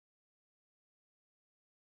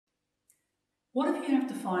What if you have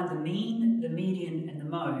to find the mean, the median and the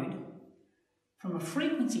mode from a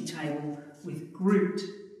frequency table with grouped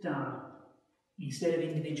data instead of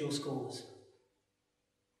individual scores?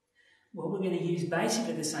 Well, we're going to use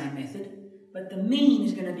basically the same method, but the mean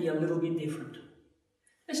is going to be a little bit different.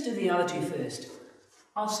 Let's do the other two first.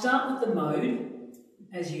 I'll start with the mode,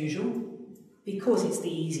 as usual, because it's the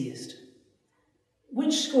easiest.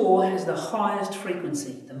 Which score has the highest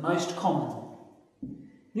frequency, the most common?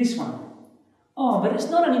 This one. Oh, but it's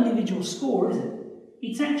not an individual score, is it?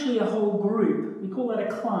 It's actually a whole group. We call that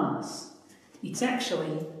a class. It's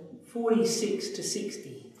actually 46 to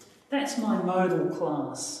 60. That's my modal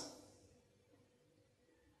class.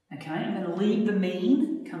 Okay, I'm going to leave the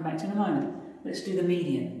mean, come back to in a moment. Let's do the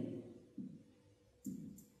median.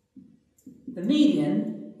 The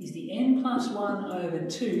median is the n plus 1 over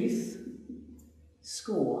 2th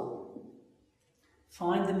score.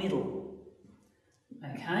 Find the middle.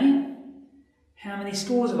 Okay, how many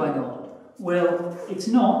scores have I got? Well, it's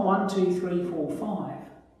not 1, 2, 3, 4, 5,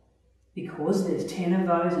 because there's 10 of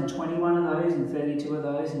those and 21 of those and 32 of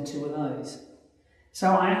those and 2 of those. So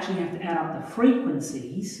I actually have to add up the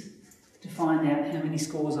frequencies to find out how many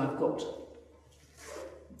scores I've got.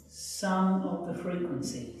 Sum of the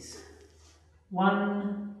frequencies.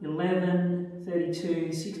 1, 11,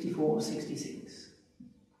 32, 64, 66.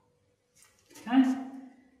 Okay?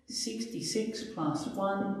 66 plus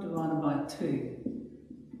 1 divided by 2.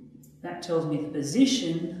 That tells me the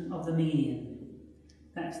position of the median.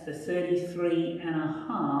 That's the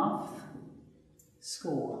 33.5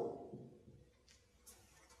 score.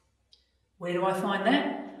 Where do I find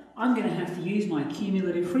that? I'm going to have to use my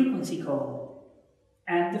cumulative frequency column.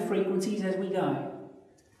 Add the frequencies as we go.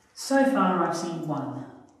 So far I've seen 1.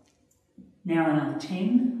 Now another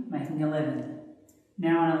 10, making 11.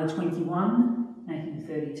 Now another 21, making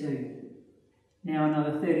 32. Now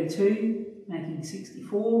another 32, making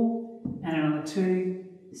 64. And another 2,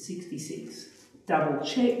 66. Double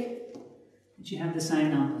check that you have the same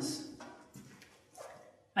numbers.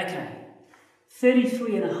 Okay,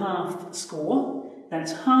 33.5 score.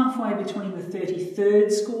 That's halfway between the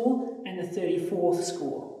 33rd score and the 34th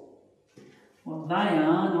score. Well, they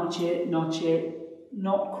are not yet,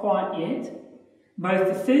 not quite yet.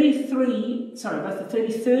 Both the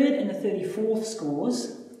 33rd and the 34th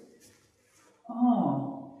scores,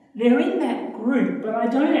 they're in that group, but I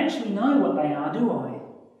don't actually know what they are, do I?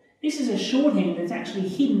 This is a shorthand that's actually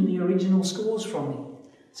hidden the original scores from me.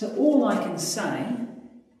 So all I can say,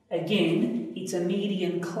 again, it's a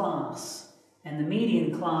median class. And the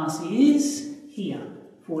median class is here,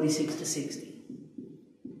 46 to 60.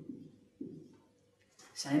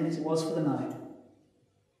 Same as it was for the mode.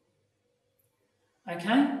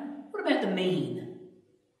 Okay, what about the mean?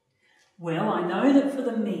 Well, I know that for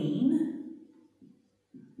the mean,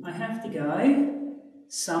 I have to go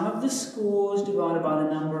sum of the scores divided by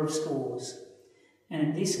the number of scores. And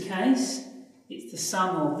in this case, it's the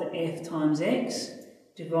sum of the f times x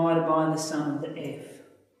divided by the sum of the f.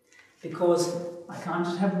 Because I can't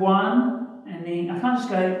just have 1 and then, I can't just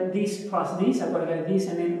go this plus this, I've got to go this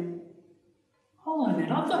and then, hold on a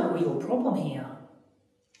minute, I've got a real problem here.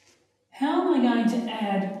 How am I going to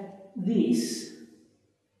add this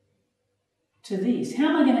to this? How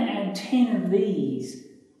am I going to add 10 of these?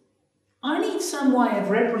 I need some way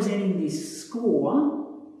of representing this score,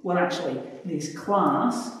 well actually this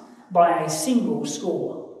class, by a single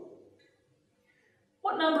score.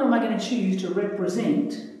 What number am I going to choose to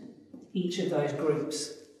represent each of those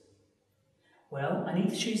groups? Well, I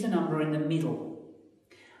need to choose the number in the middle.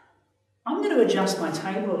 I'm going to adjust my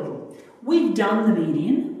table a little. We've done the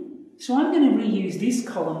median, so I'm going to reuse this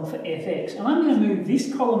column for fx, and I'm going to move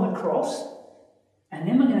this column across, and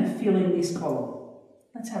then we're going to fill in this column.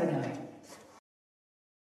 Let's have a go.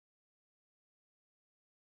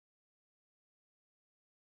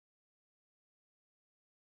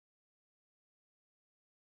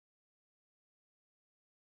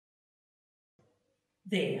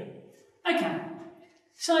 There. Okay,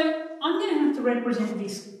 so I'm going to have to represent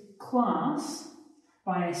this class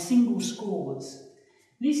by a single scores.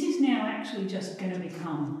 This is now actually just going to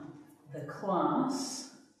become the class,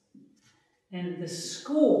 and the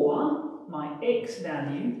score, my x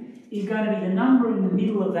value, is going to be the number in the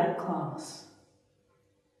middle of that class.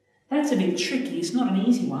 That's a bit tricky, it's not an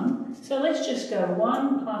easy one. So let's just go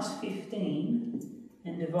 1 plus 15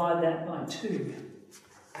 and divide that by 2.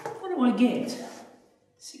 What do I get?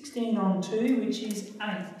 16 on 2, which is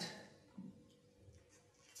 8.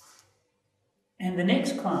 And the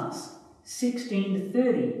next class, 16 to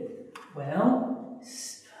 30. Well,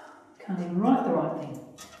 can't even write the right thing.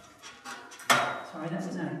 Sorry, that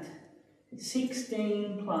was 8.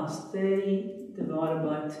 16 plus 30 divided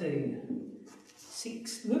by 2.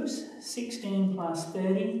 16 plus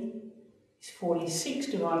 30 is 46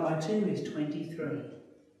 divided by 2 is 23.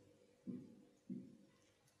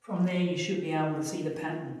 From there you should be able to see the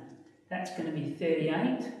pattern. That's going to be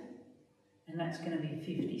 38, and that's going to be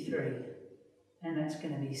 53, and that's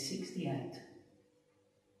going to be 68.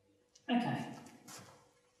 Okay.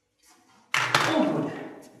 All good.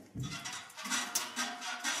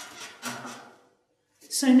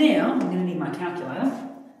 So now I'm going to need my calculator.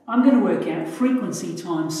 I'm going to work out frequency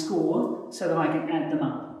times score so that I can add them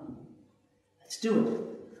up. Let's do it.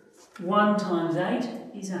 1 times 8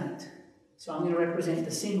 is 8. So I'm going to represent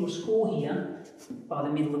the single score here by the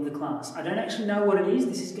middle of the class. I don't actually know what it is.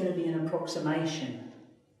 This is going to be an approximation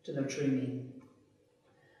to the true mean.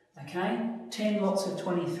 Okay, 10 lots of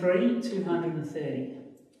 23, 230.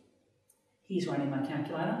 Here's one in my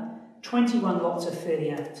calculator. 21 lots of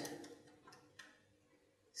 38,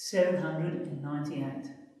 798.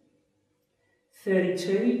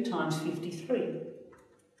 32 times 53,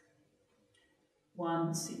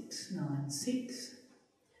 1696.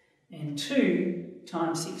 And 2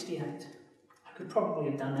 times 68. I could probably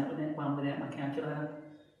have done that without my calculator.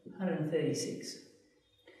 136.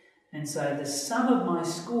 And so the sum of my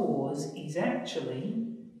scores is actually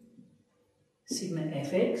sigma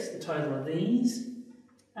fx, the total of these,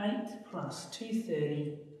 8 plus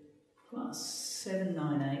 230 plus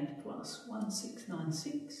 798 plus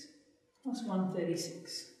 1696 plus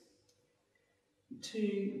 136.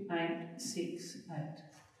 2868.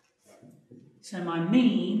 So my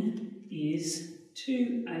mean is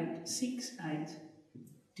 2868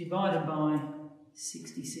 divided by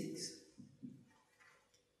 66.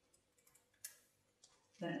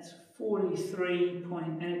 That's 43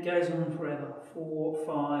 and it goes on forever.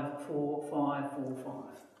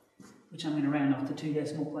 454545, which I'm going to round off to 2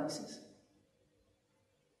 decimal places.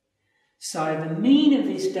 So the mean of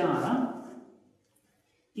this data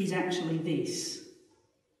is actually this.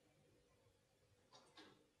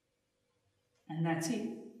 And that's it.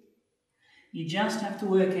 You just have to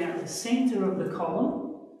work out the centre of the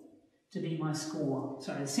column to be my score.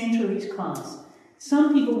 So the centre of each class.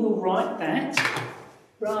 Some people will write that,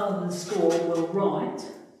 rather than score, will write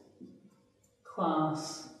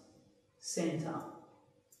class centre.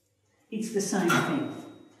 It's the same thing.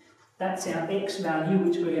 That's our x value,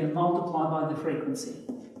 which we're going to multiply by the frequency.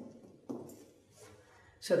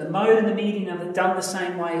 So the mode and the median are done the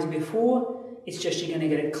same way as before. It's just you're going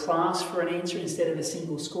to get a class for an answer instead of a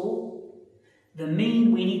single score. The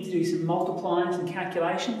mean, we need to do some multiplying and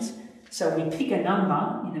calculations. So we pick a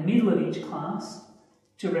number in the middle of each class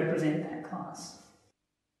to represent that class.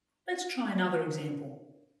 Let's try another example.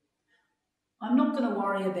 I'm not going to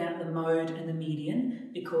worry about the mode and the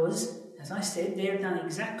median because, as I said, they're done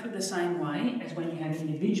exactly the same way as when you have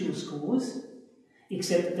individual scores,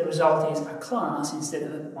 except that the result is a class instead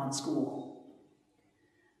of one score.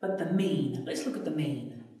 But the mean, let's look at the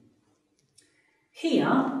mean. Here,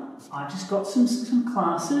 I've just got some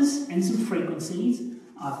classes and some frequencies.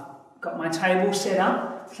 I've got my table set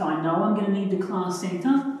up, so I know I'm going to need the class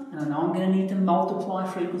centre, and I know I'm going to need to multiply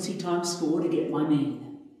frequency times score to get my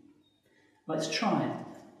mean. Let's try it.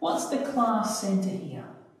 What's the class centre here?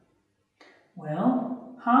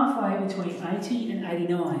 Well, halfway between 80 and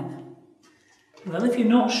 89. Well, if you're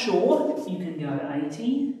not sure, you can go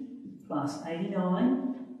 80 plus 89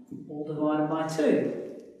 all divided by 2.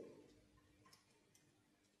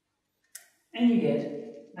 And you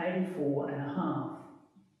get 84.5.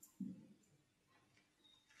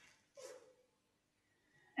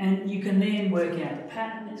 And you can then work out the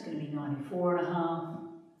pattern. It's going to be 94.5,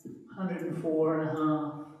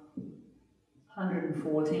 104.5,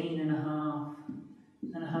 114.5,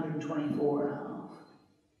 and 124.5.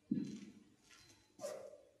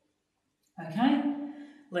 Okay,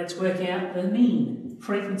 let's work out the mean.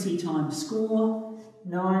 Frequency times score,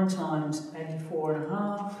 9 times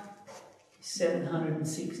 84.5,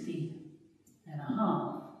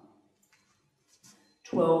 760.5.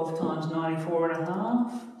 12 times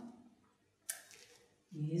 94.5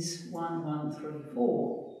 is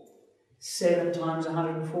 1134. 7 times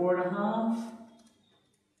 104.5,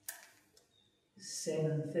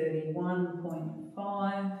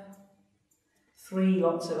 731.5. 3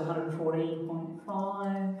 lots of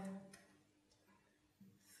 114.5.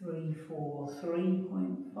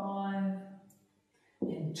 343.5.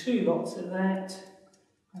 And 2 lots of that.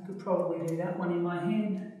 I could probably do that one in my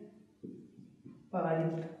head, but I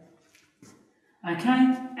didn't.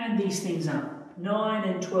 Okay, add these things up. 9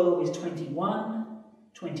 and 12 is 21,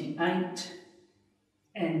 28,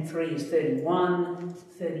 and 3 is 31,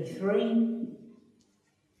 33.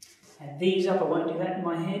 Add these up, I won't do that in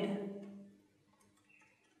my head.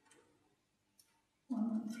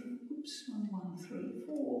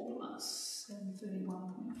 1134 plus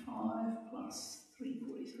 731.5 plus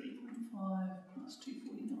 343.5 plus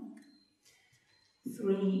 249.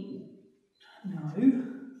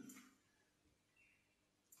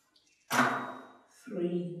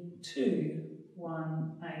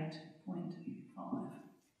 3218.5.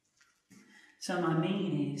 So my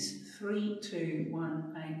mean is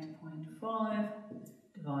 3218.5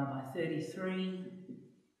 divided by 33,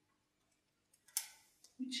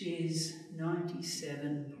 which is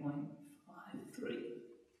 97.53.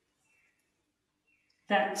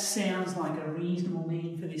 That sounds like a reasonable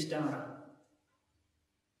mean for this data.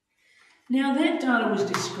 Now that data was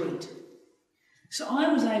discrete, so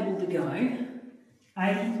I was able to go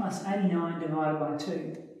 80 plus 89 divided by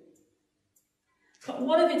 2. But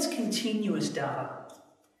what if it's continuous data?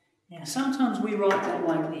 Now sometimes we write that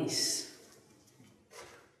like this.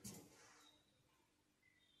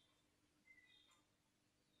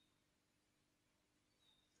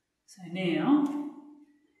 So now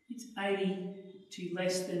it's 80 to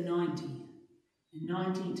less than 90, and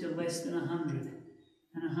 90 to less than 100,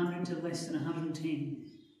 and 100 to less than 110,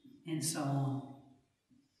 and so on.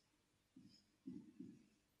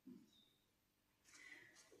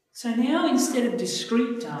 So now instead of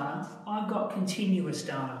discrete data, I've got continuous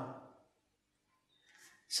data.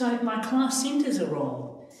 So my class centres are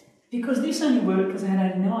wrong, because this only worked because I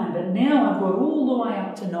had 89, but now I've got all the way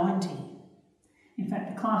up to 90. In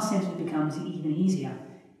fact, the class centre becomes even easier.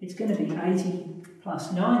 It's going to be 80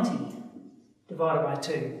 plus 90 divided by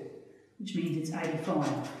 2, which means it's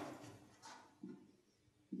 85.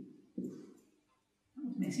 That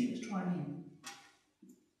was messy, let's try it again.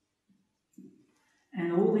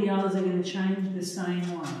 And all the others are going to change the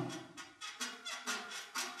same way.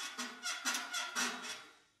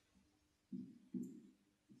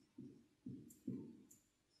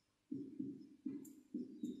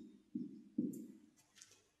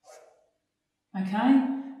 Okay,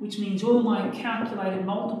 which means all my calculated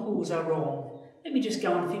multiples are wrong. Let me just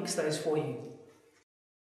go and fix those for you.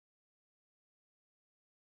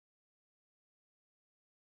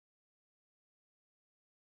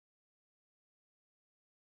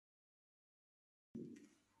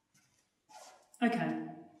 Okay,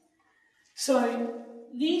 so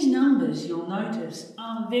these numbers, you'll notice,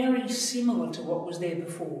 are very similar to what was there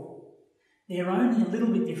before. They're only a little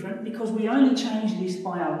bit different because we only changed this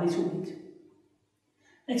by a little bit.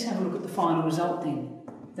 Let's have a look at the final result then.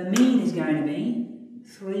 The mean is going to be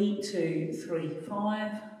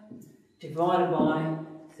 3235 divided by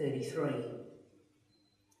 33,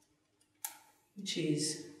 which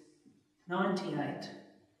is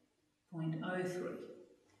 98.03.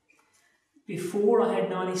 Before I had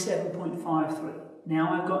 97.53.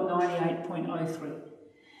 Now I've got 98.03.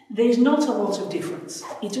 There's not a lot of difference.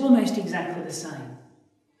 It's almost exactly the same.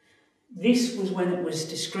 This was when it was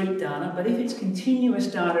discrete data, but if it's continuous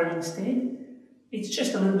data instead, it's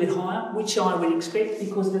just a little bit higher, which I would expect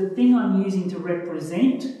because the thing I'm using to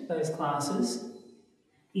represent those classes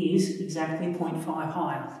is exactly 0.5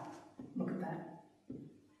 higher. Look at that.